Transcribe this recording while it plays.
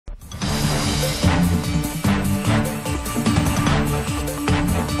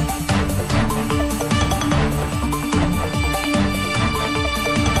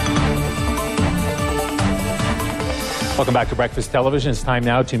Welcome back to Breakfast Television. It's time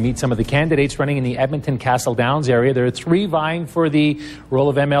now to meet some of the candidates running in the Edmonton-Castle Downs area. There are three vying for the role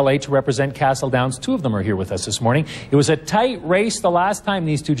of MLA to represent Castle Downs. Two of them are here with us this morning. It was a tight race the last time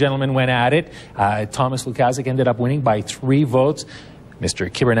these two gentlemen went at it. Thomas Lukazik ended up winning by 3 votes.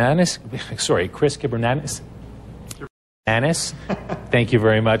 Mr. Chris Kibermanis. Thank you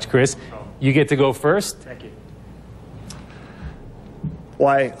very much, Chris. You get to go first. Thank you.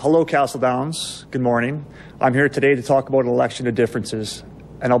 Why, hello, Castle Downs. Good morning. I'm here today to talk about an election of differences.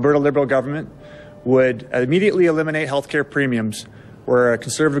 An Alberta Liberal government would immediately eliminate healthcare premiums, where a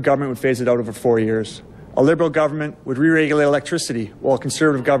Conservative government would phase it out over 4 years. A Liberal government would re-regulate electricity, while a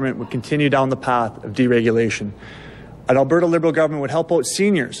Conservative government would continue down the path of deregulation. An Alberta Liberal government would help out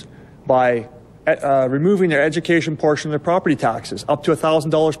seniors by removing their education portion of their property taxes, up to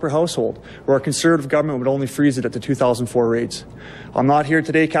 $1,000 per household, where a Conservative government would only freeze it at the 2004 rates. I'm not here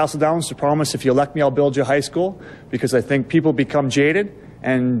today, Castle Downs, to promise if you elect me I'll build you a high school, because I think people become jaded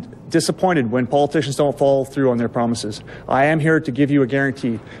and disappointed when politicians don't follow through on their promises. I am here to give you a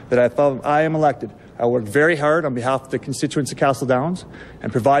guarantee that if I am elected, I'll work very hard on behalf of the constituents of Castle Downs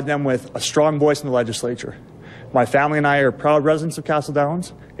and provide them with a strong voice in the legislature. My family and I are proud residents of Castle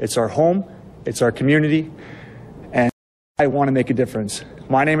Downs. It's our home. It's our community, and I want to make a difference.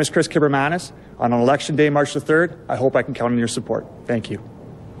 My name is Chris Kibermanis. On election day, March the 3rd, I hope I can count on your support. Thank you.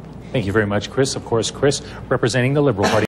 Thank you very much, Chris. Of course, Chris representing the Liberal Party.